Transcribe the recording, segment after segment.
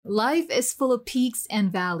Life is full of peaks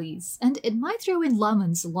and valleys, and it might throw in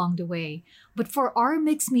lemons along the way. But for our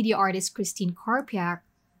mixed media artist Christine Karpiak,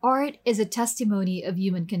 art is a testimony of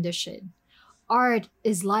human condition. Art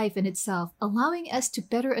is life in itself, allowing us to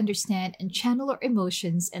better understand and channel our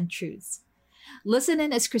emotions and truths. Listen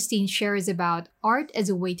in as Christine shares about art as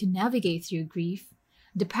a way to navigate through grief,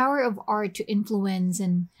 the power of art to influence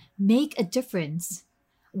and make a difference,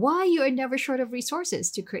 why you are never short of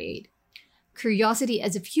resources to create, curiosity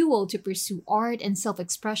as a fuel to pursue art and self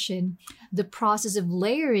expression, the process of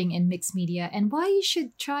layering in mixed media, and why you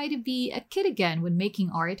should try to be a kid again when making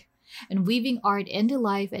art, and weaving art into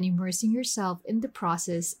life and immersing yourself in the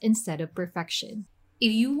process instead of perfection.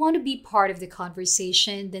 If you want to be part of the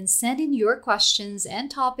conversation, then send in your questions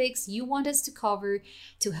and topics you want us to cover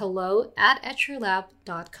to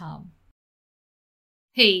hello@etcherlab.com.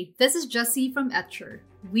 Hey, this is Jessie from Etcher.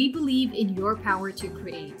 We believe in your power to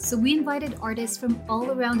create, so we invited artists from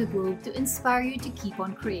all around the globe to inspire you to keep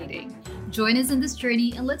on creating. Join us in this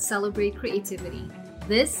journey and let's celebrate creativity.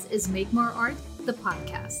 This is Make More Art, the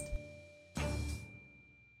podcast.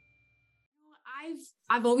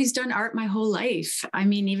 I've always done art my whole life. I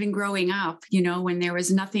mean, even growing up, when there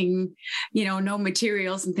was nothing, no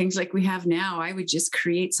materials and things like we have now, I would just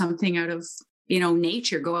create something out of,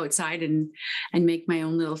 nature, go outside and make my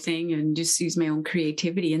own little thing and just use my own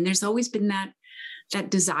creativity. And there's always been that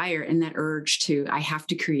desire and that urge to, I have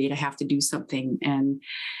to create, I have to do something. And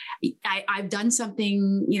I've done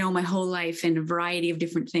something, my whole life in a variety of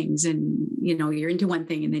different things. And, you're into one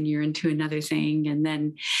thing and then you're into another thing. And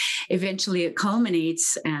then eventually it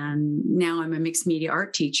culminates. And now I'm a mixed media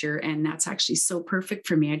art teacher. And that's actually so perfect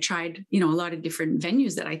for me. I tried, a lot of different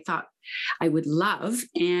venues that I thought I would love.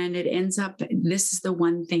 And it ends up, this is the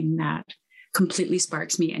one thing that completely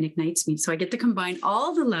sparks me and ignites me. So I get to combine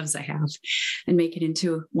all the loves I have and make it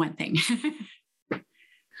into one thing.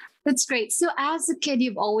 That's great. So as a kid,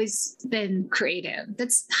 you've always been creative.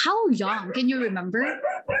 That's how young? Can you remember?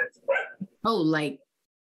 Oh, right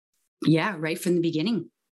from the beginning.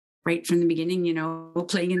 Right from the beginning,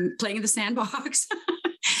 playing in the sandbox.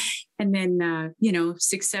 And then,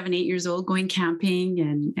 6, 7, 8 years old, going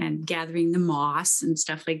camping and gathering the moss and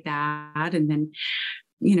stuff like that. And then,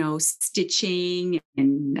 stitching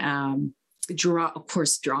and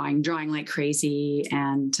drawing like crazy.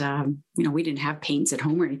 And, we didn't have paints at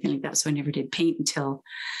home or anything like that. So I never did paint until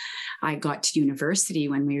I got to university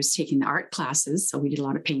when we was taking the art classes. So we did a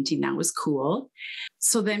lot of painting. That was cool.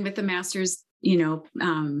 So then with the master's,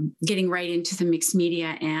 getting right into the mixed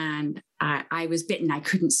media, and I was bitten. I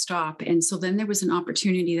couldn't stop. And so then there was an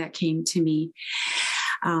opportunity that came to me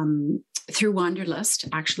through Wanderlust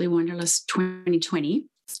 2020.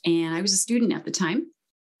 And I was a student at the time.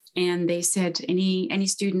 And they said, any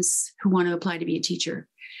students who want to apply to be a teacher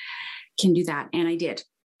can do that. And I did.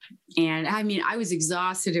 And I mean, I was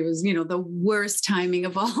exhausted. It was, the worst timing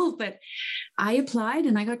of all, but I applied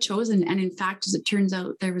and I got chosen. And in fact, as it turns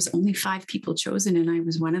out, there was only 5 people chosen and I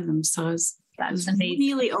was one of them. So it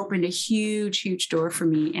really opened a huge, huge door for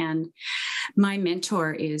me. And my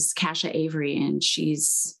mentor is Kasha Avery, and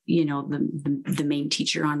she's, the main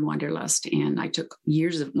teacher on Wanderlust. And I took 5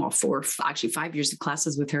 years of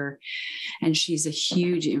classes with her. And she's a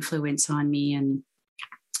huge influence on me. And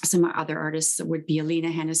some other artists would be Alina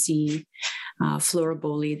Hennessy, Flora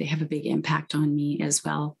Bowley. They have a big impact on me as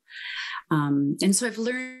well. And so I've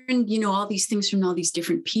learned, all these things from all these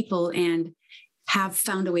different people and have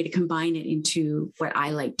found a way to combine it into what I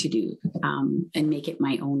like to do and make it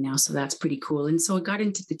my own now. So that's pretty cool. And so I got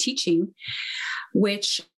into the teaching,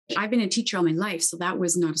 which I've been a teacher all my life. So that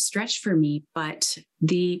was not a stretch for me, but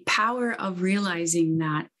the power of realizing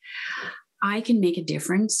that I can make a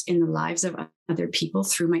difference in the lives of other people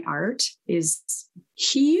through my art is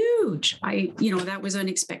huge. That was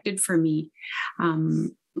unexpected for me.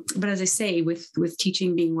 But as I say, with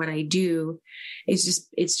teaching being what I do, it's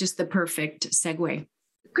just the perfect segue.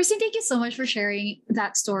 Christine, thank you so much for sharing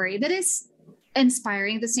that story. That is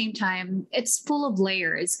inspiring at the same time. It's full of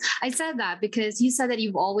layers. I said that because you said that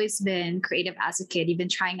you've always been creative as a kid. You've been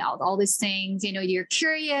trying out all these things, you're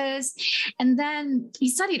curious. And then you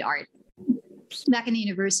studied art back in the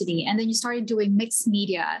university, and then you started doing mixed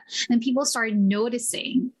media, and people started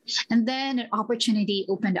noticing, and then an opportunity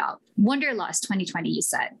opened up. Wanderlust 2020, you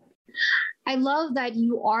said. I love that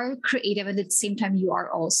you are creative and at the same time you are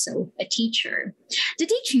also a teacher. The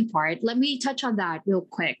teaching part, let me touch on that real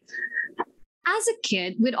quick. As a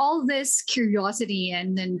kid, with all this curiosity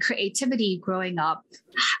and then creativity growing up,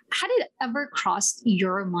 had it ever crossed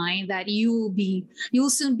your mind that you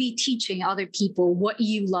will soon be teaching other people what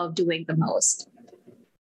you love doing the most?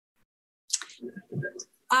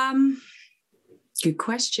 Good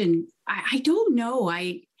question. I don't know.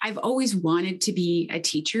 I've always wanted to be a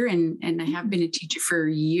teacher, and I have been a teacher for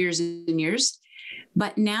years and years.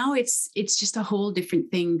 But now it's just a whole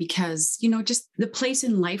different thing because, just the place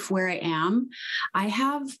in life where I am, I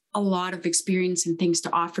have a lot of experience and things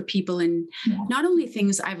to offer people. And not only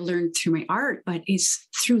things I've learned through my art, but it's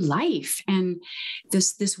through life and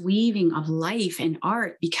this weaving of life and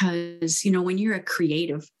art. Because, when you're a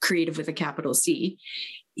creative with a capital C,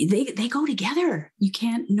 they go together. You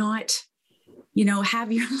can't not have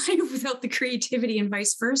your life without the creativity and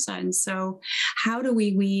vice versa. And so how do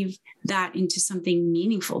we weave that into something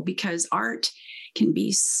meaningful? Because art can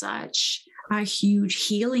be such a huge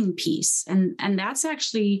healing piece. And that's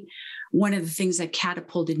actually one of the things that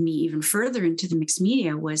catapulted me even further into the mixed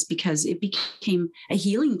media, was because it became a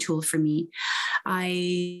healing tool for me.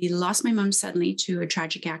 I lost my mom suddenly to a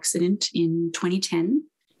tragic accident in 2010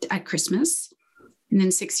 at Christmas. And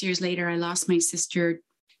then 6 years later, I lost my sister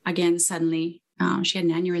again suddenly. She had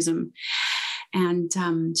an aneurysm, and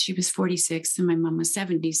she was 46 and my mom was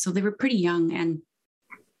 70. So they were pretty young. And,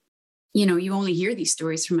 you only hear these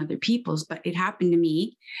stories from other people's, but it happened to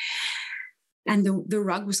me. And the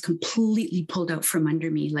rug was completely pulled out from under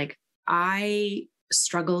me. Like, I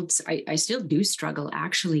struggled. I still do struggle,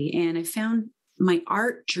 actually. And I found my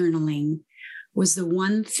art journaling was the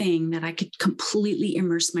one thing that I could completely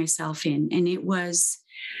immerse myself in. And it was,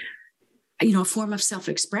 a form of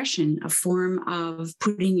self-expression, a form of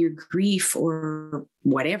putting your grief or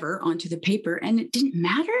whatever onto the paper. And it didn't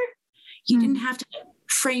matter. You didn't have to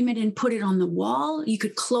frame it and put it on the wall. You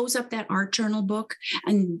could close up that art journal book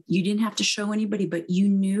and you didn't have to show anybody, but you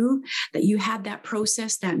knew that you had that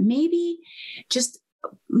process that maybe just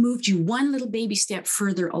moved you one little baby step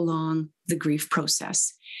further along the grief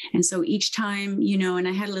process. And so each time, and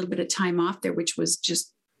I had a little bit of time off there, which was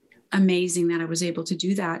just amazing that I was able to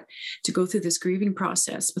do that, to go through this grieving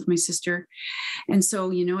process with my sister. And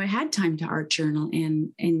so, I had time to art journal,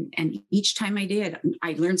 and each time I did,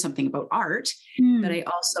 I learned something about art, but I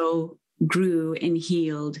also grew and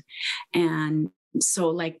healed. And so,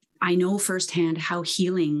 like, I know firsthand how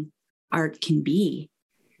healing art can be,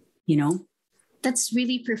 That's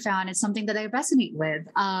really profound. It's something that I resonate with.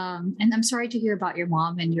 And I'm sorry to hear about your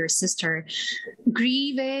mom and your sister.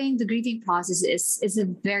 The grieving process is a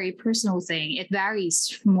very personal thing. It varies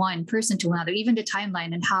from one person to another, even the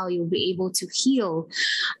timeline and how you'll be able to heal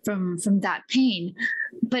from that pain.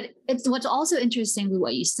 But what's also interesting with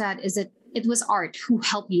what you said is that it was art who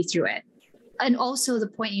helped you through it. And also the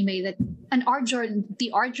point you made that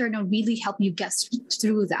the art journal really helped you get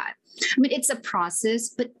through that. I mean, it's a process,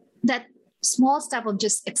 but that small step of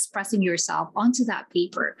just expressing yourself onto that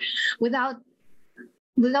paper without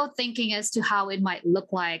thinking as to how it might look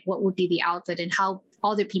like, what would be the outfit and how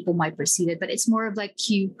other people might perceive it. But it's more of like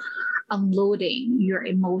you unloading your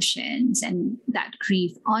emotions and that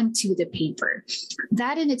grief onto the paper.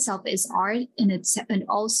 That in itself is art, and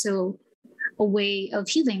also a way of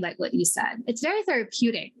healing, like what you said. It's very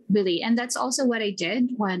therapeutic, really. And that's also what I did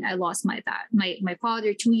when I lost my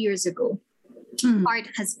father 2 years ago. Art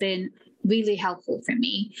has been really helpful for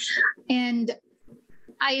me. And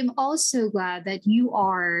I am also glad that you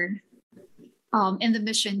are in the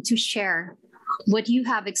mission to share what you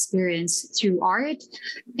have experienced through art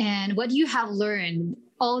and what you have learned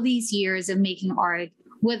all these years of making art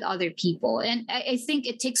with other people. And I think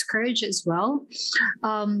it takes courage as well.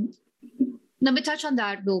 Let me touch on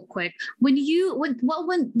that real quick. When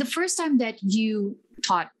the first time that you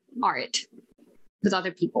taught art with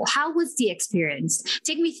other people, how was the experience?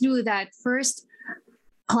 Take me through that first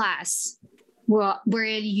class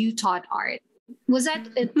wherein you taught art. Was that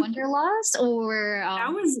at Wanderlust or?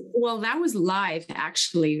 That was live,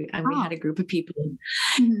 actually. We had a group of people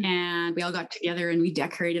and we all got together and we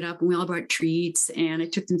decorated up and we all brought treats, and I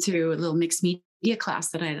took them through a little mixed media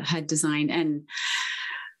class that I had designed. And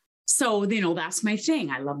so, that's my thing.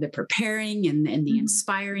 I love the preparing and the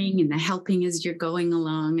inspiring and the helping as you're going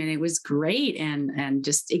along. And it was great and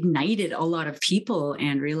just ignited a lot of people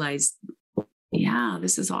and realized, yeah,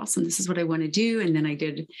 this is awesome. This is what I want to do. And then I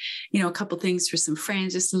did, a couple things for some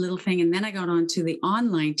friends, just a little thing. And then I got on to the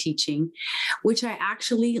online teaching, which I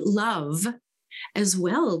actually love as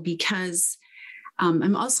well, because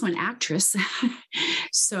I'm also an actress.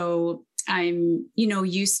 So I'm,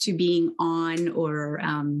 used to being on, or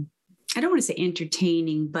I don't want to say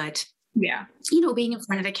entertaining, but yeah, being in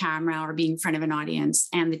front of a camera or being in front of an audience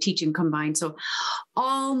and the teaching combined. So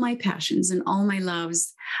all my passions and all my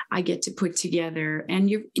loves I get to put together. And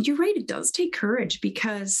you're right, it does take courage,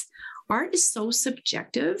 because art is so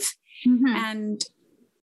subjective and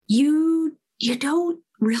you don't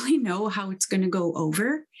really know how it's going to go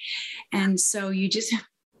over. And so you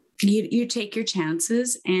take your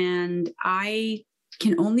chances, and I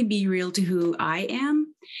can only be real to who I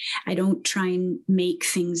am. I don't try and make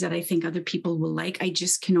things that I think other people will like. I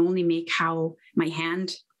just can only make how my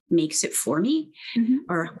hand makes it for me,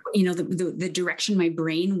 or, the direction my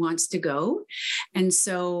brain wants to go. And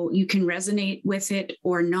so you can resonate with it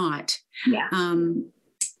or not. Yeah.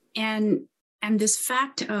 And this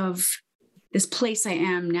fact of this place I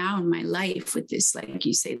am now in my life with this, like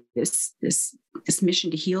you say, this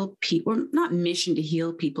mission to heal people, or not mission to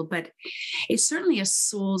heal people, but it's certainly a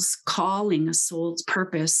soul's calling, a soul's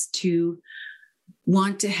purpose to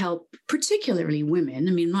want to help, particularly women.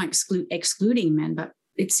 I mean, I'm not excluding men, but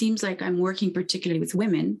it seems like I'm working particularly with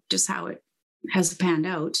women, just how it has panned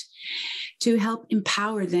out, to help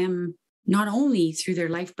empower them, not only through their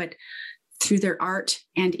life, but through their art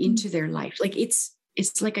and into their life. Like it's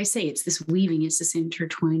like I say, it's this weaving, it's this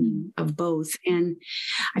intertwining of both. And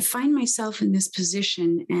I find myself in this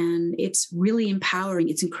position, and it's really empowering.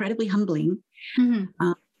 It's incredibly humbling. And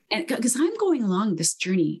because I'm going along this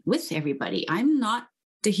journey with everybody, I'm not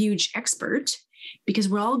the huge expert, because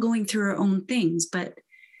we're all going through our own things. But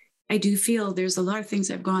I do feel there's a lot of things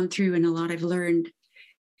I've gone through and a lot I've learned.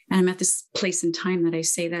 And I'm at this place in time that I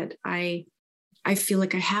say that I feel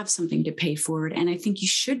like I have something to pay forward. And I think you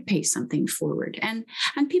should pay something forward. And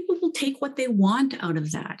people will take what they want out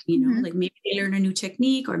of that, like maybe they learn a new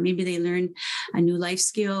technique, or maybe they learn a new life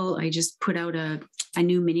skill. I just put out a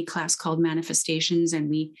new mini class called Manifestations, and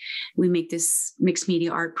we make this mixed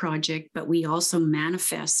media art project, but we also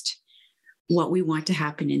manifest what we want to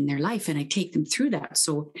happen in their life. And I take them through that.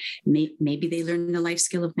 So maybe they learn the life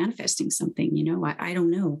skill of manifesting something, I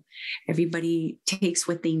don't know. Everybody takes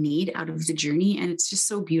what they need out of the journey, and it's just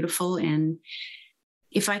so beautiful. And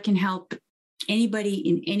if I can help anybody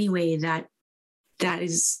in any way, that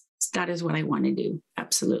is what I want to do.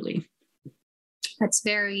 Absolutely. That's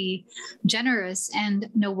very generous and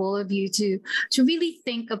noble of you to really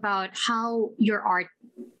think about how your art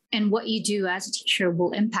and what you do as a teacher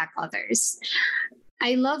will impact others.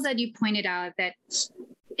 I love that you pointed out that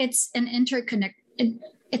it's an interconnect.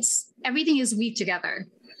 It's everything is weaved together,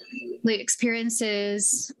 like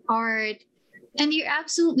experiences, art, and you're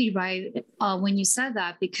absolutely right when you said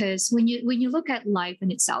that, because when you look at life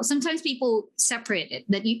in itself, sometimes people separate it.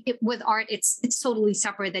 That with art, it's totally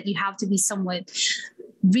separate. That you have to be someone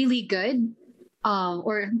really good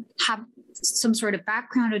or have some sort of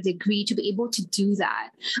background or degree to be able to do that.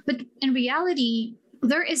 But in reality,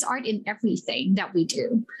 there is art in everything that we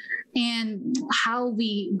do, and how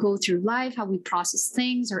we go through life, how we process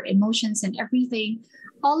things, our emotions and everything.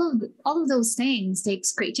 All of those things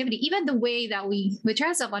takes creativity. Even the way that we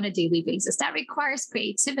dress up on a daily basis, that requires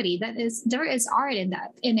creativity. There is art in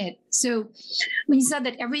it. So when you said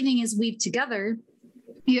that everything is weaved together,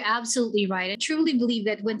 you're absolutely right. I truly believe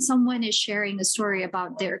that when someone is sharing a story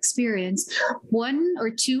about their experience, one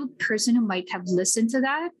or two person who might have listened to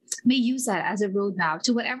that may use that as a roadmap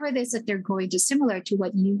to whatever it is that they're going to, similar to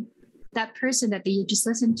what that person that they just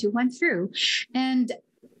listened to went through. And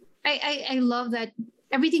I love that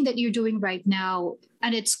everything that you're doing right now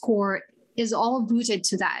at its core is all rooted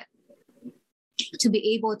to that, to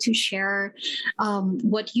be able to share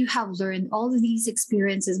what you have learned, all of these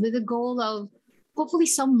experiences, with the goal of hopefully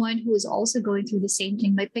someone who is also going through the same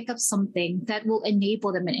thing might pick up something that will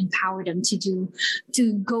enable them and empower them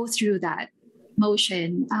to go through that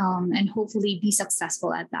motion, and hopefully be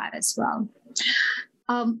successful at that as well.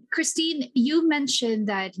 Christine, you mentioned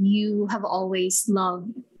that you have always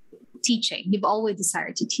loved teaching. You've always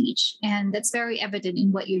desired to teach. And that's very evident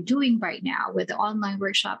in what you're doing right now with the online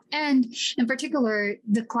workshop, and in particular,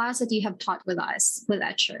 the class that you have taught with us with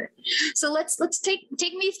Etcher. So let's take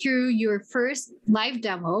me through your first live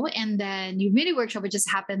demo, and then your mini workshop, which just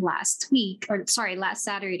happened last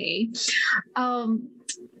Saturday.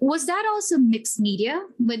 Was that also mixed media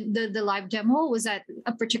when the live demo? Was that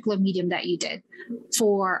a particular medium that you did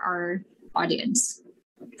for our audience?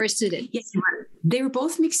 For students? Yes, they were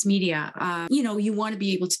both mixed media. You want to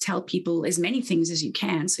be able to tell people as many things as you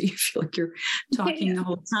can, so you feel like you're talking the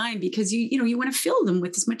whole time, because you want to fill them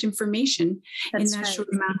with as much information in that short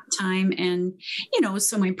amount of time. And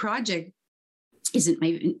so my project isn't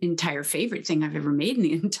my entire favorite thing I've ever made in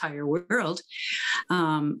the entire world,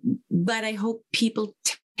 but I hope people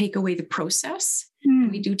take away the process.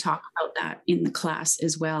 We do talk about that in the class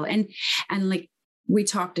as well, and like, we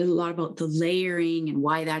talked a lot about the layering and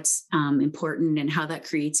why that's important, and how that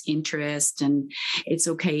creates interest. And it's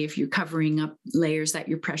okay if you're covering up layers that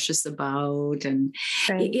you're precious about. And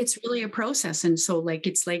it's really a process. And so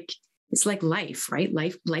it's like it's like life, right?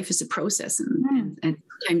 Life is a process, and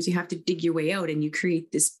sometimes you have to dig your way out, and you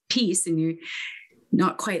create this piece, and you're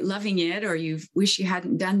not quite loving it, or you wish you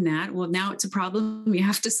hadn't done that. Well, now it's a problem you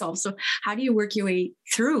have to solve. So how do you work your way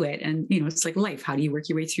through it? And, it's like life. How do you work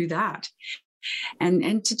your way through that?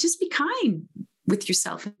 And to just be kind with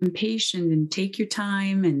yourself and patient and take your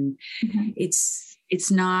time. And it's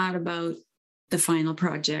not about the final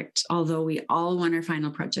project, although we all want our final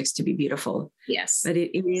projects to be beautiful. Yes. But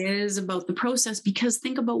it is about the process, because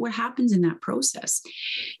think about what happens in that process.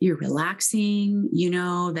 You're relaxing,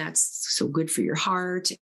 that's so good for your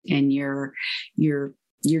heart and your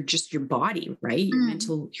just your body, right? Your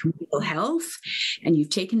mental health. And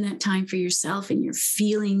you've taken that time for yourself, and you're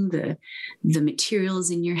feeling the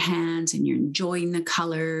materials in your hands, and you're enjoying the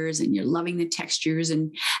colors, and you're loving the textures,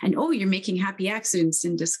 and you're making happy accidents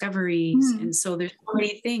and discoveries. And so there's so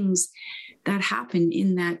many things that happen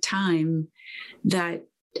in that time that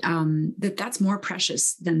that's more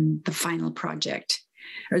precious than the final project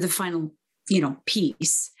or the final,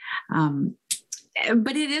 piece.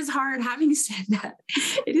 But it is hard. Having said that,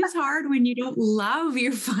 it is hard when you don't love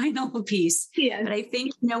your final piece. Yeah. But I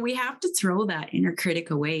think, we have to throw that inner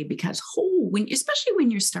critic away, because especially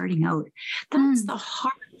when you're starting out, that's the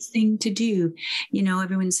hardest thing to do.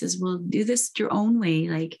 Everyone says, well, do this your own way.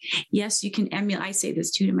 Like, yes, you can emulate. I say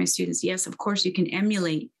this too to my students. Yes, of course you can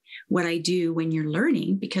emulate what I do when you're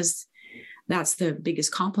learning, because that's the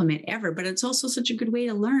biggest compliment ever. But it's also such a good way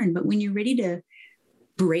to learn. But when you're ready to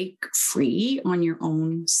break free on your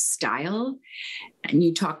own style, and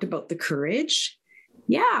you talked about the courage,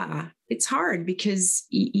 it's hard, because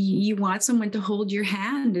you want someone to hold your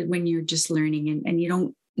hand when you're just learning, and you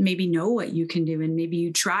don't maybe know what you can do, and maybe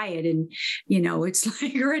you try it and it's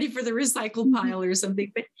like you're ready for the recycle pile or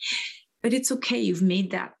something, but it's okay. You've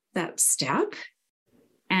made that step,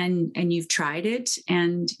 and you've tried it,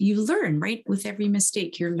 and you learn, right? With every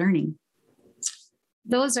mistake you're learning.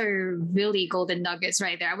 Those are really golden nuggets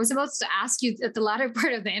right there. I was about to ask you at the latter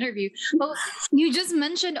part of the interview, but you just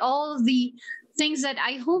mentioned all the things that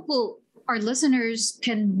I hope our listeners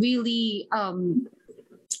can really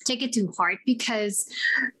take it to heart, because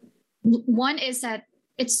one is that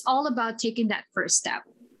it's all about taking that first step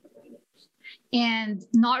and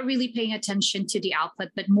not really paying attention to the output,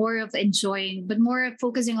 but more of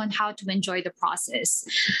focusing on how to enjoy the process.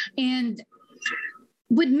 And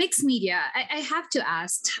with mixed media, I have to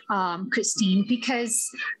ask, Christine, because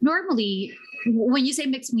normally when you say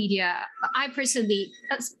mixed media, I personally,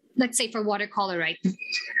 let's say for watercolor, right?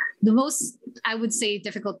 The most, I would say,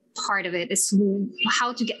 difficult part of it is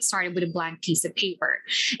how to get started with a blank piece of paper.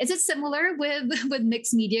 Is it similar with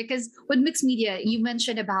mixed media? Because with mixed media, you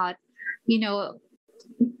mentioned about,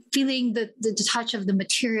 feeling the touch of the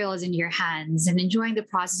materials in your hands and enjoying the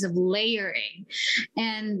process of layering.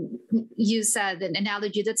 And you said an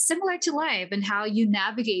analogy that's similar to life and how you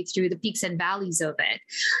navigate through the peaks and valleys of it.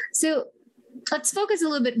 So let's focus a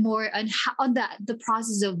little bit more on the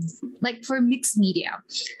process of, like, for mixed media.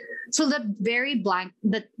 So the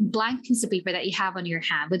blank piece of paper that you have on your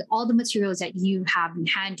hand with all the materials that you have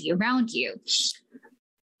handy around you.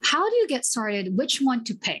 How do you get started? Which one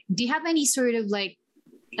to pick? Do you have any sort of like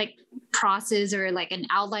process or like an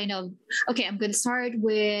outline of, okay, I'm going to start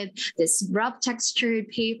with this rough textured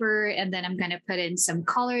paper, and then I'm going to put in some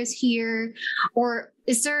colors here? Or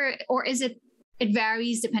is it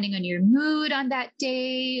varies depending on your mood on that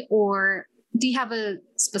day? Or do you have a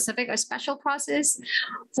specific or special process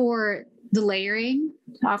for the layering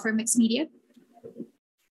for mixed media?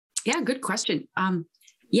 Yeah, good question.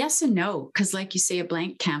 Yes and no, because like you say, a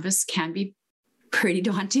blank canvas can be pretty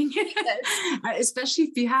daunting, especially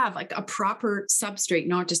if you have like a proper substrate,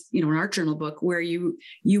 not just, an art journal book where you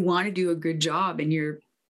want to do a good job and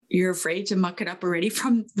you're afraid to muck it up already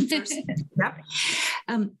from the first step.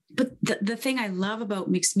 But the thing I love about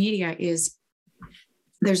mixed media is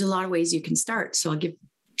there's a lot of ways you can start. So I'll give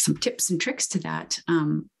some tips and tricks to that.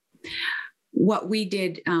 What we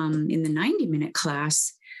did in the 90-minute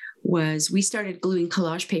class was we started gluing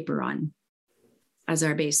collage paper on as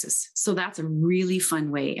our basis. So that's a really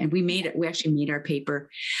fun way. And we actually made our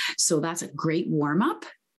paper. So that's a great warm up.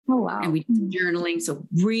 Oh, wow. And we did journaling. So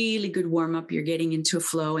really good warm up. You're getting into a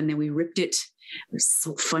flow. And then we ripped it. It was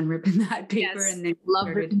so fun ripping that paper. Yes, and then love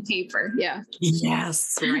ripping paper. Yeah.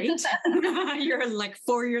 Yes. Right. You're like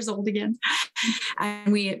 4 years old again.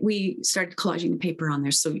 And we started collaging the paper on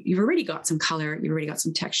there. So you've already got some color. You've already got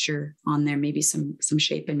some texture on there, maybe some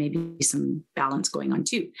shape and maybe some balance going on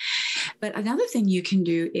too. But another thing you can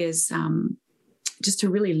do is just to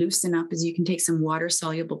really loosen up is you can take some water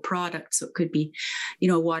soluble products. So it could be,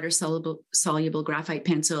 water soluble graphite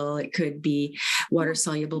pencil. It could be water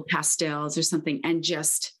soluble pastels or something, and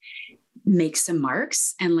just make some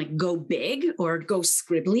marks and like go big or go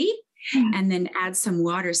scribbly. And then add some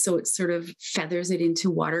water so it sort of feathers it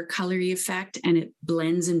into watercolory effect, and it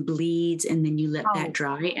blends and bleeds, and then you let that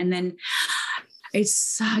dry, and then it's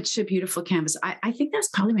such a beautiful canvas. I think that's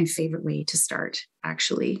probably my favorite way to start,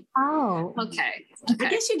 actually. Oh, okay. I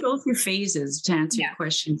guess you go through phases to answer your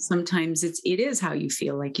question. Sometimes it is how you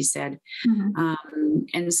feel, like you said.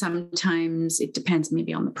 And sometimes it depends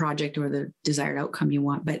maybe on the project or the desired outcome you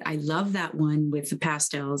want. But I love that one with the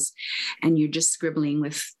pastels, and you're just scribbling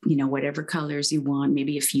with, whatever colors you want,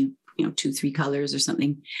 maybe a few, 2-3 colors or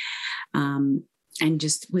something. And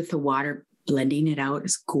just with the water, blending it out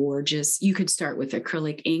is gorgeous. You could start with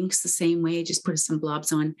acrylic inks the same way, just put some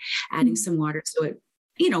blobs on, adding some water so it,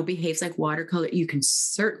 behaves like watercolor. You can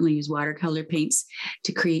certainly use watercolor paints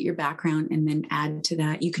to create your background and then add to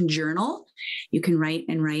that. You can journal. You can write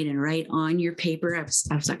and write and write on your paper. I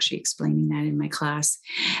was actually explaining that in my class.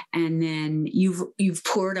 And then you've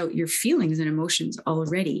poured out your feelings and emotions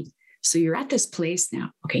already. So you're at this place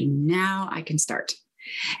now. Okay, now I can start.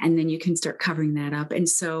 And then you can start covering that up. And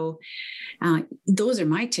so those are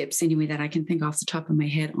my tips anyway, that I can think off the top of my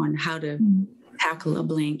head on how to tackle a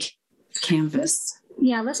blank canvas.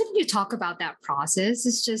 Yeah, listening to you talk about that process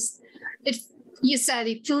is just, you said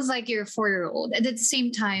it feels like you're a 4-year-old. And at the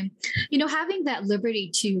same time, having that liberty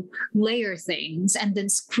to layer things and then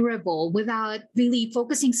scribble without really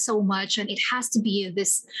focusing so much on it has to be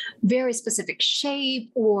this very specific shape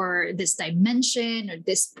or this dimension or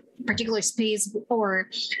this particular space or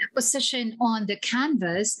position on the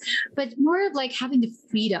canvas, but more of like having the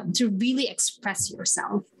freedom to really express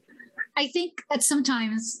yourself. I think that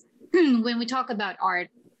sometimes when we talk about art,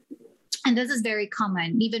 and this is very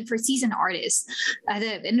common, even for seasoned artists that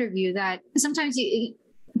I've interviewed, that sometimes the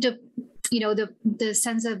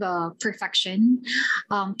sense of perfection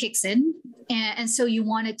kicks in. And so you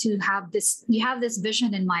wanted to have this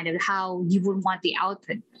vision in mind of how you would want the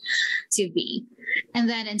output to be.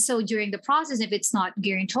 And so during the process, if it's not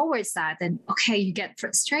gearing towards that, then okay, you get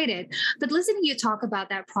frustrated. But listening to you talk about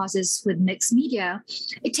that process with mixed media,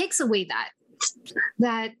 it takes away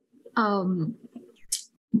that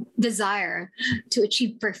desire to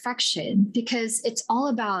achieve perfection, because it's all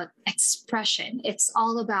about expression. It's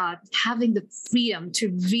all about having the freedom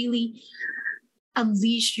to really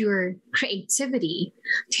unleash your creativity,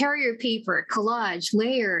 tear your paper, collage,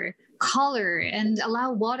 layer, color, and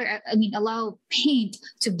allow paint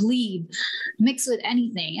to bleed, mix with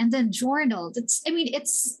anything, and then journal. It's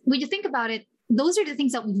when you think about it, those are the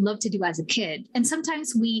things that we love to do as a kid. And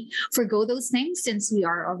sometimes we forgo those things since we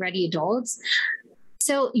are already adults.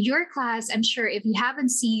 So your class, I'm sure if you haven't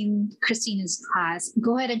seen Christina's class,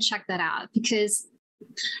 go ahead and check that out, because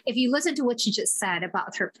if you listen to what she just said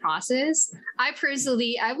about her process, I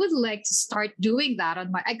would like to start doing that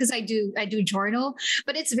on because I do journal,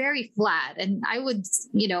 but it's very flat, and I would,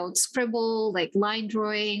 scribble like line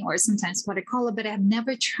drawing or sometimes watercolor, but I've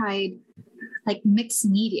never tried like mixed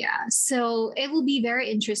media. So it will be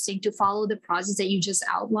very interesting to follow the process that you just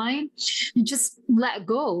outlined and just let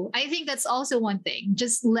go. I think that's also one thing.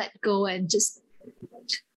 Just let go and just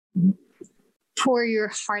pour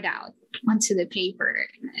your heart out onto the paper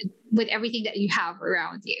with everything that you have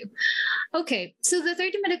around you. Okay, so the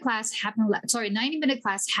 90-minute class happened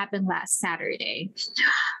last Saturday.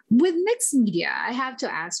 With mixed media, I have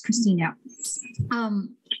to ask Christina,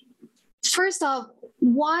 first off,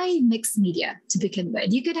 why mixed media to begin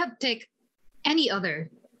with? You could have picked any other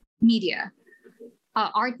media,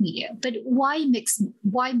 art media, but why mixed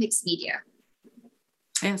media?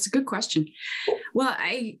 Yeah, it's a good question. Well,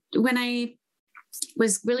 when I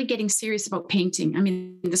was really getting serious about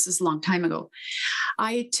painting, this is a long time ago,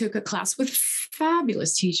 I took a class with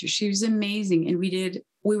fabulous teacher. She was amazing. And we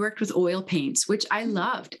worked with oil paints, which I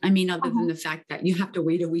loved. Other than the fact that you have to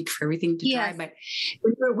wait a week for everything to dry, but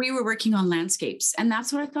we were working on landscapes, and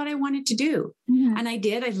that's what I thought I wanted to do. Mm-hmm. And I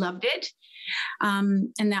did, I loved it.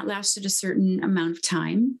 And that lasted a certain amount of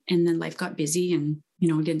time. And then life got busy and,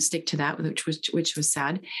 didn't stick to that, which was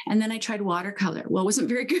sad. And then I tried watercolor. Well, I wasn't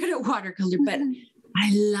very good at watercolor, but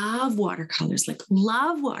I love watercolors.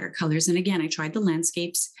 And again, I tried the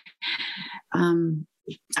landscapes.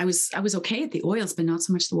 I was okay at the oils, but not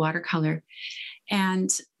so much the watercolor. And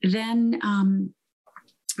then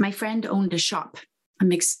my friend owned a shop, a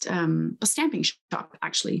stamping shop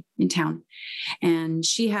actually in town. And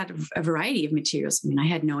she had a variety of materials. I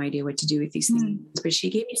had no idea what to do with these things, but she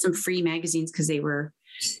gave me some free magazines because they were,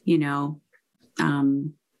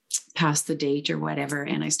 past the date or whatever.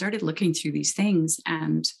 And I started looking through these things,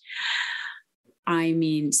 and I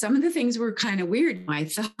mean, some of the things were kind of weird, I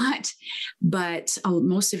thought, but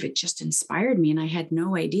most of it just inspired me, and I had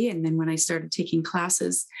no idea. And then when I started taking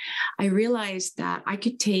classes, I realized that I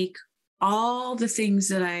could take all the things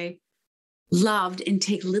that I loved and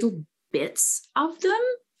take little bits of them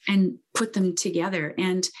and put them together.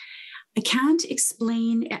 And I can't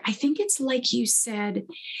explain. I think it's like you said,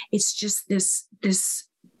 it's just this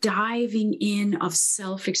diving in of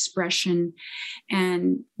self-expression,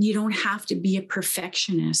 and you don't have to be a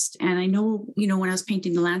perfectionist. And I know, when I was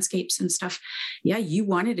painting the landscapes and stuff, yeah, you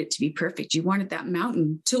wanted it to be perfect. You wanted that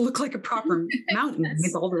mountain to look like a proper mountain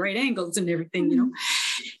with all the right angles and everything,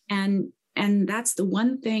 and that's the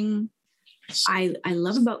one thing I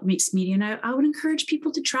love about mixed media. And I would encourage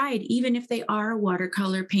people to try it, even if they are a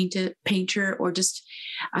watercolor painter or just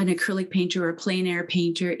an acrylic painter or a plein air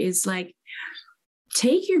painter, is like,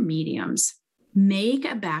 take your mediums, make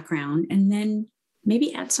a background, and then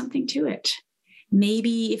maybe add something to it.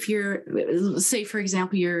 Maybe if you're, say, for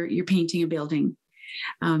example, you're painting a building,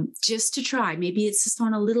 just to try, maybe it's just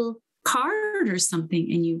on a little card or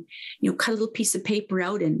something, and you cut a little piece of paper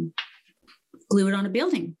out and glue it on a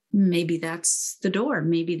building. Maybe that's the door.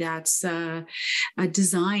 Maybe that's a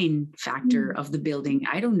design factor of the building.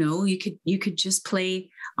 I don't know. You could just play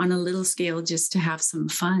on a little scale just to have some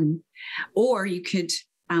fun, or you could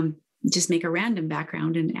just make a random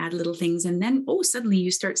background and add little things. And then, suddenly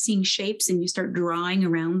you start seeing shapes and you start drawing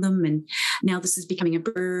around them. And now this is becoming a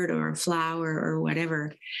bird or a flower or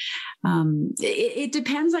whatever. It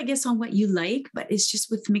depends, I guess, on what you like, but it's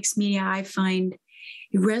just with mixed media, I find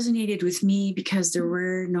it resonated with me because there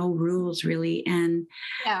were no rules really. And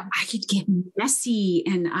I could get messy,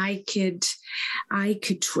 and I could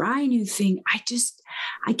try new things.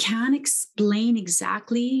 I can't explain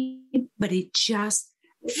exactly, but it just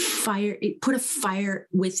put a fire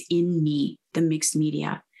within me, the mixed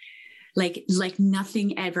media, like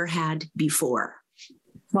nothing ever had before.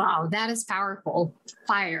 Wow, that is powerful.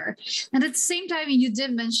 Fire. And at the same time, you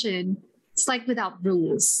did mention it's like without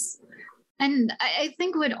rules. And I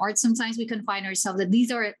think with art, sometimes we confine ourselves that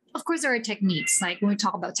these are, of course, there are techniques, like when we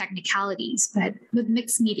talk about technicalities, but with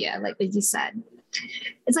mixed media, like what you said,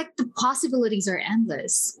 it's like the possibilities are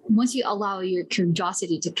endless. Once you allow your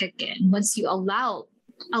curiosity to kick in, once you allow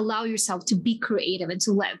yourself to be creative and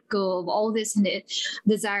to let go of all this and the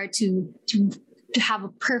desire to have a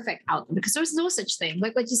perfect output, because there's no such thing.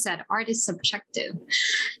 Like what you said, art is subjective.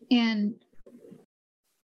 And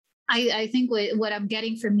I think what I'm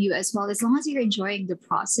getting from you as well, as long as you're enjoying the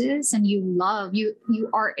process and you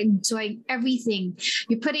are enjoying everything,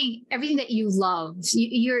 you're putting everything that you love.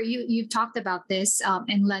 You've talked about this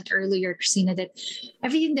in Lent earlier, Christina, that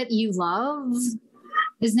everything that you love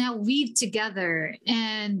is now weaved together,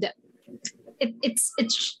 and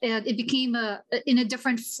it became in a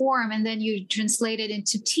different form, and then you translate it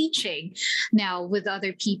into teaching now with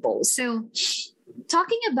other people. So,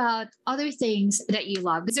 talking about other things that you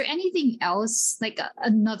love, is there anything else, like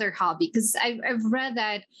another hobby? Because I've read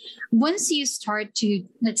that once you start to,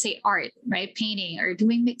 let's say, art, right, painting or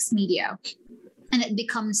doing mixed media, and it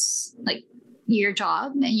becomes like your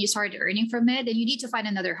job and you start earning from it, and you need to find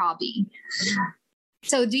another hobby.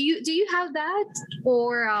 So do you have that,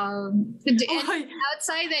 or outside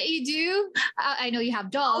that you do? I know you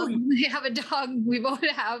have dog. You have a dog. We both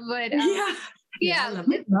have, but yeah. I love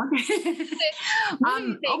it. What do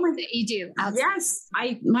you think that you do outside? Yes,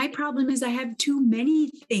 my problem is I have too many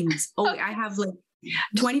things. I have like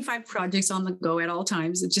 25 projects on the go at all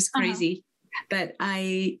times. It's just crazy. But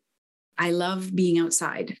I love being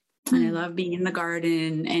outside. And I love being in the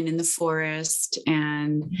garden and in the forest.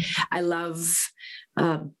 And I love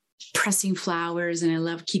pressing flowers, and I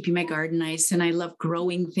love keeping my garden nice, and I love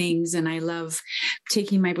growing things, and I love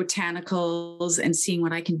taking my botanicals and seeing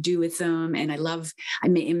what I can do with them. And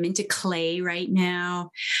I'm into clay right now.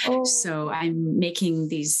 So I'm making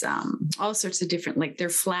these all sorts of different, like they're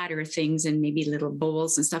flatter things and maybe little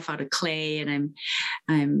bowls and stuff out of clay. And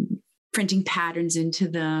I'm printing patterns into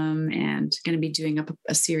them, and going to be doing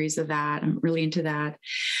a series of that. I'm really into that.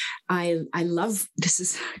 I love, this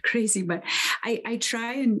is crazy, but I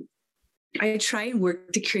try and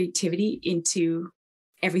work the creativity into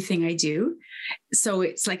everything I do. So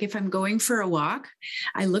it's like, if I'm going for a walk,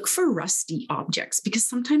 I look for rusty objects, because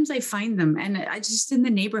sometimes I find them, and I just in the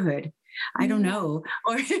neighborhood, I don't know.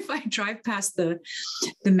 Or if I drive past the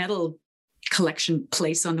metal collection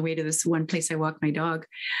place on the way to this one place I walk my dog.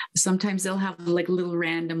 Sometimes they'll have like little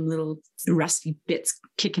random little rusty bits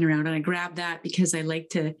kicking around, and I grab that because I like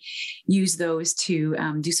to use those to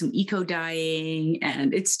do some eco dyeing,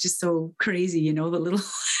 and it's just so crazy, the little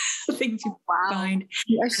things you find.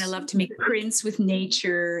 And I love to make prints with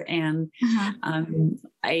nature, and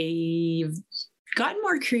I've gotten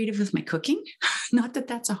more creative with my cooking. Not that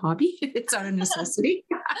that's a hobby; it's not a necessity.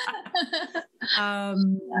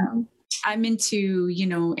 I'm into,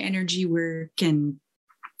 energy work and,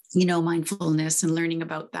 mindfulness and learning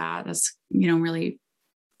about that. That's, really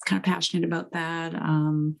kind of passionate about that.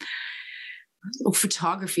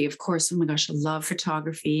 Photography, of course. Oh my gosh, I love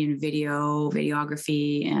photography and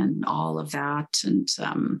videography and all of that. And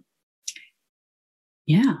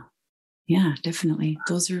yeah, definitely.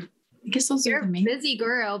 I guess those You're are the main. Busy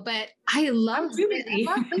girl, but I love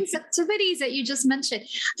those activities that you just mentioned.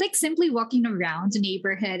 Like simply walking around the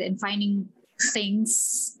neighborhood and finding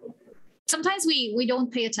things. Sometimes we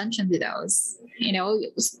don't pay attention to those.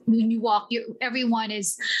 When you walk, everyone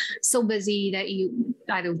is so busy that you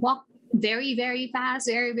either walk very, very fast,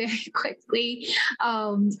 very, very quickly,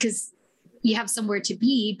 because you have somewhere to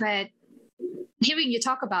be. But hearing you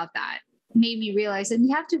talk about that made me realize that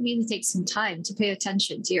you have to really take some time to pay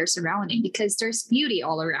attention to your surrounding, because there's beauty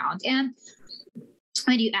all around. And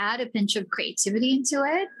when you add a pinch of creativity into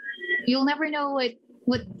it, you'll never know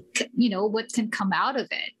what can come out of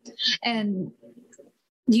it. And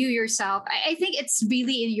you yourself, I think it's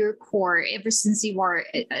really in your core ever since you were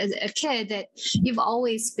a kid that you've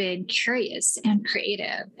always been curious and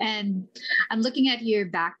creative. And I'm looking at your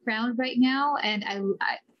background right now, and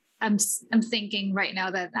I'm thinking right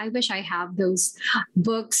now that I wish I have those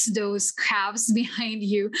books, those crafts behind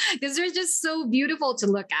you, because they're just so beautiful to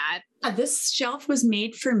look at. This shelf was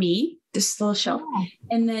made for me, this little shelf. Oh.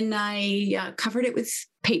 And then I covered it with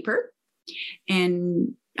paper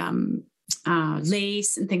and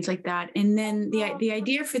lace and things like that. And then the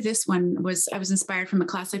idea for this one was, I was inspired from a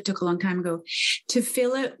class I took a long time ago to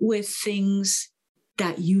fill it with things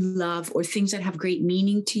that you love or things that have great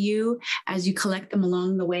meaning to you as you collect them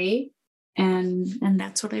along the way. And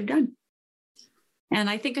that's what I've done. And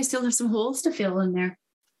I think I still have some holes to fill in there.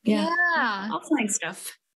 Yeah. I'll find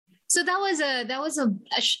stuff. So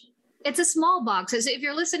it's a small box. So if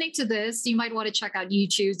you're listening to this, you might want to check out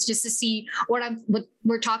YouTube just to see what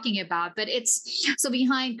we're talking about. But so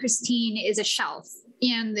behind Christine is a shelf.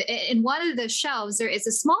 And in one of the shelves, there is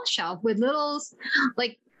a small shelf with little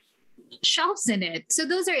like shelves in it. So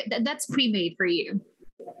that's pre-made for you.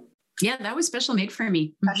 Yeah, that was special made for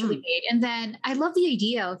me. Specially made. And then I love the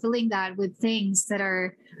idea of filling that with things that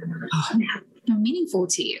are meaningful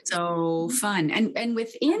to you. So fun. And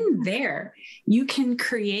within there, you can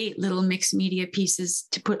create little mixed media pieces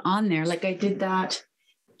to put on there. Like I did that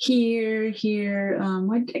here.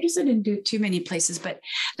 I guess I didn't do it too many places, but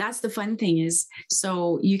that's the fun thing is,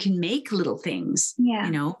 so you can make little things,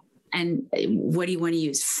 and what do you want to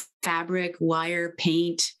use? Fabric, wire,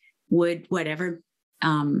 paint, wood, whatever.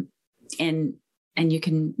 And you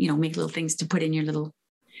can, make little things to put in your little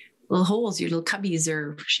holes, your little cubbies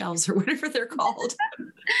or shelves or whatever they're called.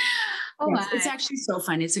 It's actually so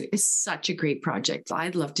fun. It's such a great project.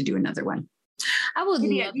 I'd love to do another one. I would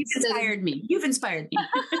love You've inspired me. You've inspired me.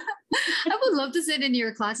 I would love to sit in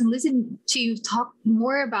your class and listen to you talk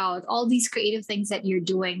more about all these creative things that you're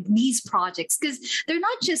doing, these projects, because they're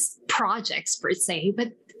not just projects per se,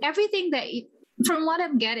 but everything that from what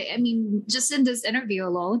I'm getting, I mean, just in this interview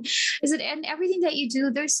alone, is that and everything that you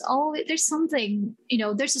do, there's something,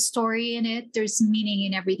 there's a story in it. There's meaning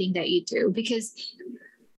in everything that you do, because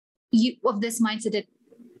you of this mindset that,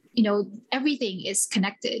 everything is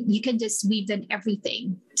connected. You can just weave in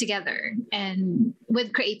everything together and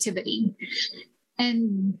with creativity.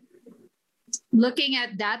 And looking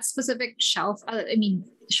at that specific shelf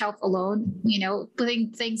alone,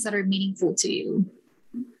 putting things that are meaningful to you.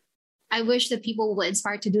 I wish that people will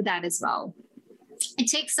inspire to do that as well. It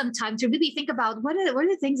takes some time to really think about what are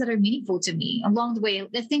the things that are meaningful to me along the way,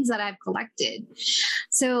 the things that I've collected.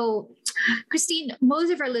 So, Christine,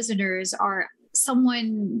 most of our listeners are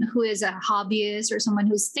someone who is a hobbyist or someone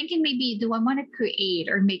who's thinking maybe, do I want to create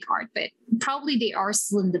or make art? But probably they are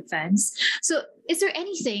still in the fence. So is there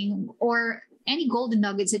anything or any golden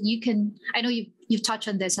nuggets that you can, I know you've touched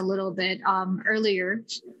on this a little bit earlier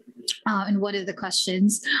in one of the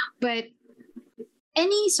questions, but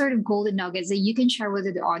any sort of golden nuggets that you can share with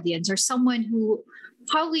the audience or someone who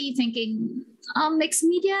probably thinking mixed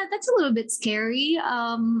media, that's a little bit scary.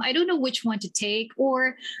 I don't know which one to take,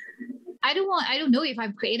 or I don't know if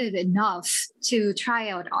I'm creative enough to try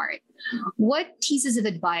out art. What pieces of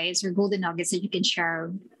advice or golden nuggets that you can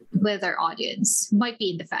share with our audience who might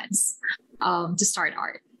be in the fence to start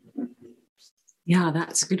art? Yeah,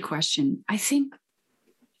 that's a good question. I think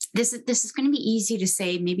this is going to be easy to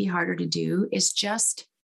say, maybe harder to do, is just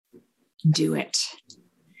do it.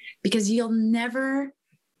 Because you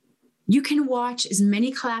can watch as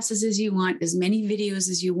many classes as you want, as many videos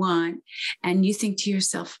as you want, and you think to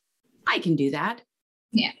yourself, I can do that.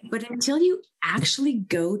 Yeah. But until you actually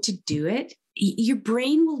go to do it, your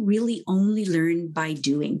brain will really only learn by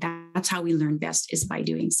doing. That's how we learn best, is by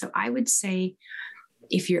doing. So I would say,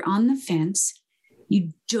 if you're on the fence,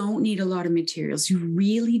 you don't need a lot of materials. You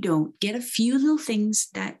really don't. Get a few little things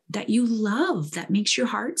that you love, that makes your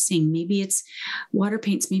heart sing. Maybe it's water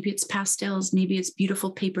paints, maybe it's pastels, maybe it's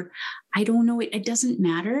beautiful paper. I don't know. It doesn't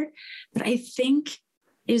matter. But I think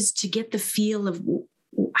is to get the feel of,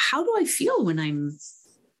 how do I feel when I'm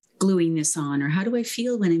gluing this on? Or how do I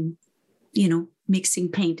feel when I'm, mixing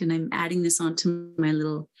paint and I'm adding this onto my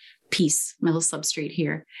little piece, my little substrate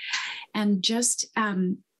here. And just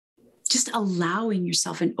allowing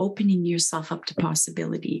yourself and opening yourself up to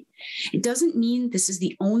possibility. It doesn't mean this is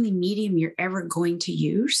the only medium you're ever going to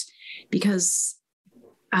use, because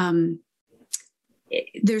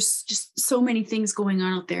there's just so many things going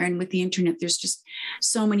on out there. And with the internet, there's just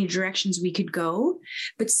so many directions we could go.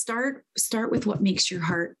 But start with what makes your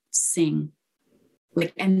heart sing,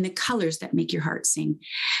 and the colors that make your heart sing.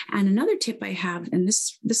 And another tip I have, and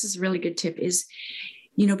this is a really good tip, is,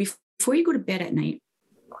 before you go to bed at night,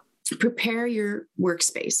 prepare your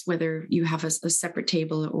workspace, whether you have a separate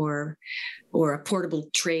table or a portable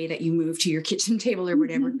tray that you move to your kitchen table or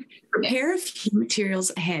whatever. Mm-hmm. Prepare a few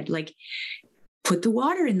materials ahead, like put the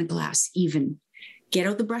water in the glass, even get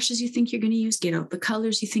out the brushes you think you're going to use, get out the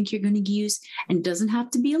colors you think you're going to use. And it doesn't have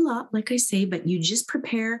to be a lot, like I say, but you just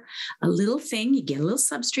prepare a little thing, you get a little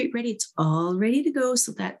substrate ready. It's all ready to go,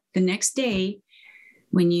 so that the next day,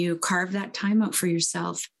 when you carve that time out for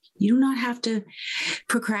yourself, you do not have to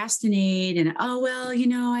procrastinate and,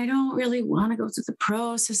 I don't really want to go through the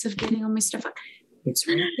process of getting all my stuff out. It's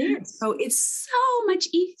right there. So it's so much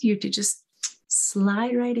easier to just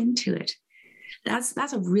slide right into it.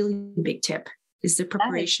 That's a really big tip, is the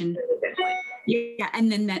preparation. Yeah.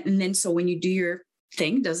 And then so when you do your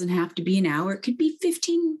thing, doesn't have to be an hour. It could be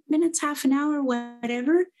 15 minutes, half an hour,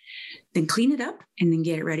 whatever. Then clean it up and then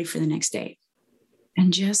get it ready for the next day.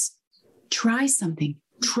 And just try something.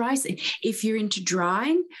 If you're into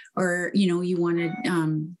drawing, or you want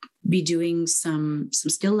to be doing some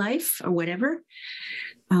still life or whatever,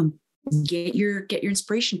 get your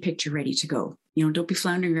inspiration picture ready to go. Don't be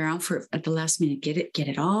floundering around at the last minute. Get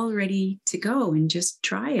it all ready to go and just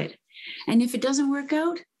try it. And if it doesn't work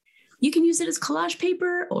out, you can use it as collage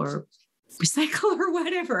paper or recycle or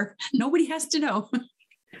whatever. Nobody has to know.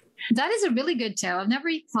 That is a really good tip. I've never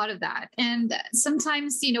thought of that. And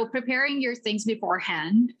sometimes, preparing your things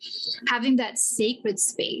beforehand, having that sacred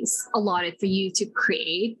space allotted for you to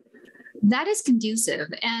create, that is conducive.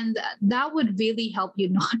 And that would really help you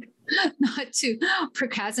not to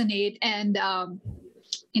procrastinate. And,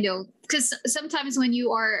 because sometimes when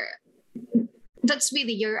you're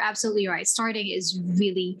absolutely right. Starting is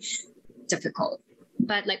really difficult.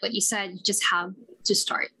 But like what you said, you just have to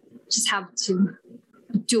start. Just have to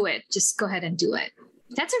do it. Just go ahead and do it.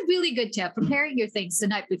 That's a really good tip. Preparing your things the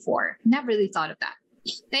night before. Never really thought of that.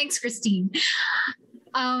 Thanks, Christine.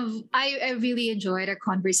 I really enjoyed our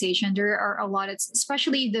conversation. There are a lot of,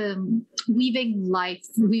 especially the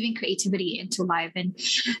weaving creativity into life, and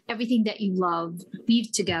everything that you love,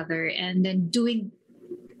 weave together, and then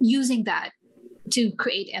using that to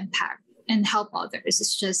create impact and help others.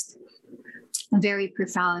 It's just very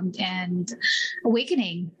profound and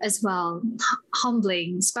awakening as well,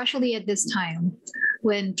 humbling, especially at this time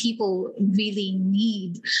when people really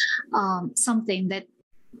need something that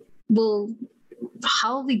will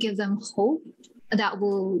probably give them hope, that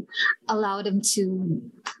will allow them to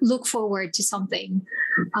look forward to something.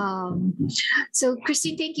 So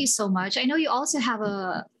Christine, thank you so much. I know you also have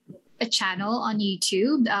a channel on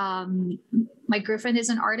YouTube. My Girlfriend is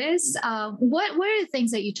an Artist. What are the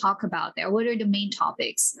things that you talk about there? What are the main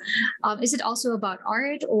topics? Is it also about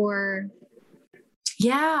art or?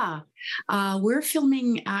 Yeah, we're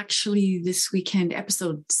filming actually this weekend,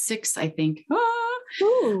 episode 6, I think.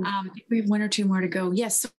 We have 1 or 2 more to go.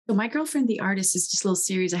 Yes. So My Girlfriend, the Artist, is just a little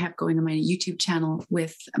series I have going on my YouTube channel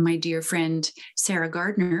with my dear friend, Sarah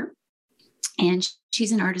Gardner. And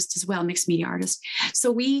she's an artist as well, mixed media artist. So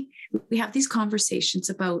we have these conversations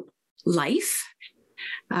about life,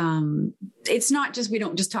 it's not just, we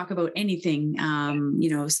don't just talk about anything.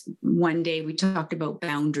 One day we talked about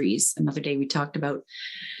boundaries. Another day we talked about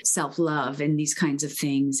self-love and these kinds of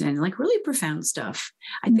things, and like really profound stuff.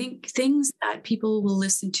 I think things that people will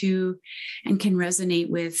listen to and can resonate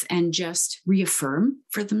with and just reaffirm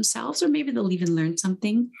for themselves, or maybe they'll even learn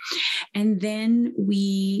something. And then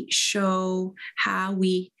we show how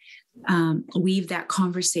we weave that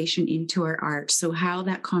conversation into our art. So how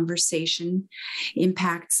that conversation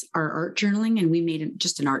impacts our art journaling. And we made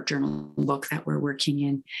just an art journal book that we're working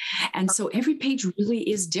in. And so every page really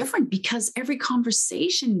is different because every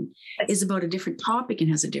conversation is about a different topic and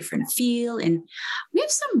has a different feel. And we have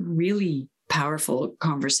some really powerful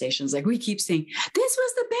conversations. Like we keep saying, this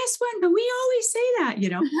was the best one, but we always say that,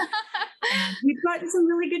 and we've gotten some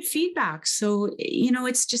really good feedback. So,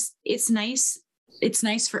 it's nice. It's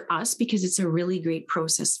nice for us because it's a really great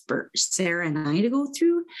process for Sarah and I to go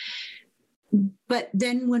through. But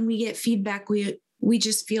then when we get feedback, we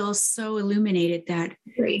just feel so illuminated that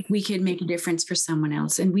we can make a difference for someone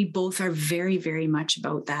else. And we both are very, very much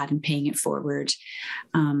about that and paying it forward.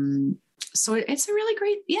 So it's a really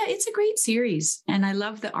great, it's a great series. And I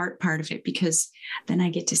love the art part of it because then I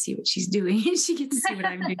get to see what she's doing and she gets to see what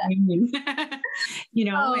I'm doing.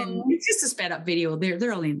 And it's just a sped up video.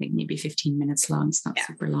 They're only maybe 15 minutes long. It's not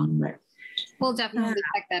super long, but we'll definitely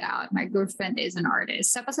check that out. My girlfriend is an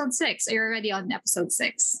artist. Episode 6. Are you already on episode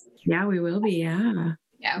 6? Yeah, we will be.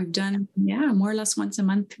 Yeah, we've done more or less once a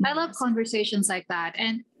month. I love conversations like that,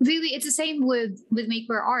 and really, it's the same with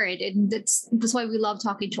Makewear Art, and that's why we love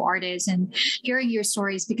talking to artists and hearing your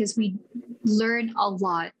stories, because we learn a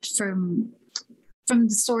lot from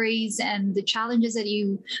the stories and the challenges that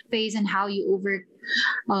you face and how you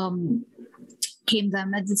overcame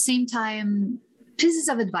them. At the same time, pieces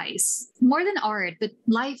of advice, more than art, but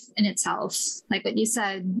life in itself. Like what you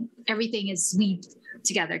said, everything is weaved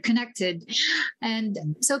together, connected. And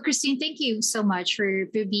so, Christine, thank you so much for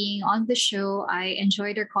being on the show. I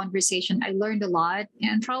enjoyed our conversation. I learned a lot,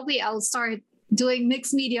 and probably I'll start doing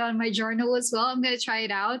mixed media on my journal as well. I'm going to try it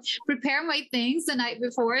out, prepare my things the night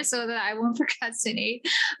before so that I won't procrastinate.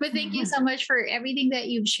 But thank you so much for everything that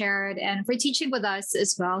you've shared and for teaching with us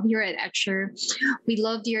as well here at Etcher. We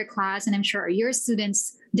loved your class, and I'm sure your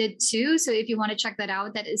students did too. So if you want to check that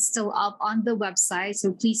out, that is still up on the website.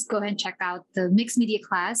 So please go ahead and check out the mixed media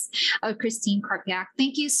class of Christine Karpiak.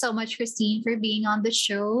 Thank you so much, Christine, for being on the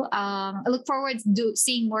show. I look forward to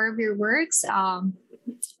seeing more of your works.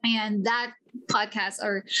 And that podcast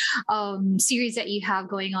or series that you have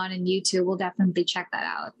going on in YouTube, we'll definitely check that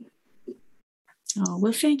out. Oh,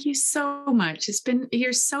 well, thank you so much.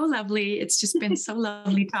 You're so lovely. It's just been so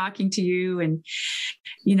lovely talking to you. And,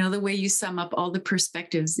 the way you sum up all the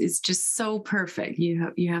perspectives is just so perfect.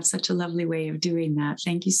 You have such a lovely way of doing that.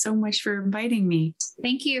 Thank you so much for inviting me.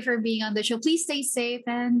 Thank you for being on the show. Please stay safe,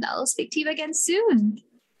 and I'll speak to you again soon.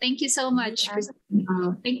 Thank you so much.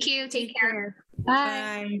 Thank you. Take care.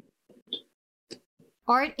 Bye.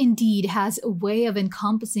 Art indeed has a way of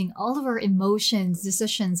encompassing all of our emotions,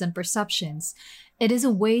 decisions, and perceptions. It is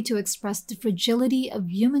a way to express the fragility of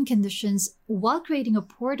human conditions while creating a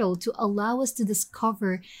portal to allow us to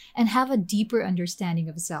discover and have a deeper understanding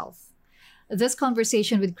of self. This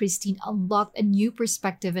conversation with Christine unlocked a new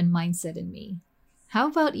perspective and mindset in me. How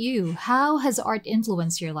about you? How has art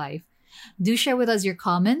influenced your life? Do share with us your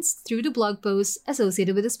comments through the blog post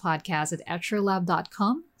associated with this podcast at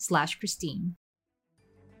etcherlab.com/Christine.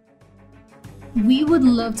 We would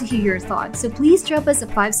love to hear your thoughts, so please drop us a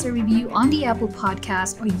 5-star review on the Apple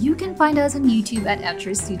Podcast, or you can find us on YouTube at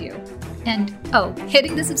Etcher Studio. And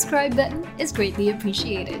hitting the subscribe button is greatly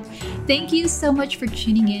appreciated. Thank you so much for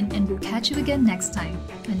tuning in, and we'll catch you again next time.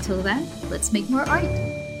 Until then, let's make more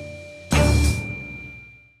art.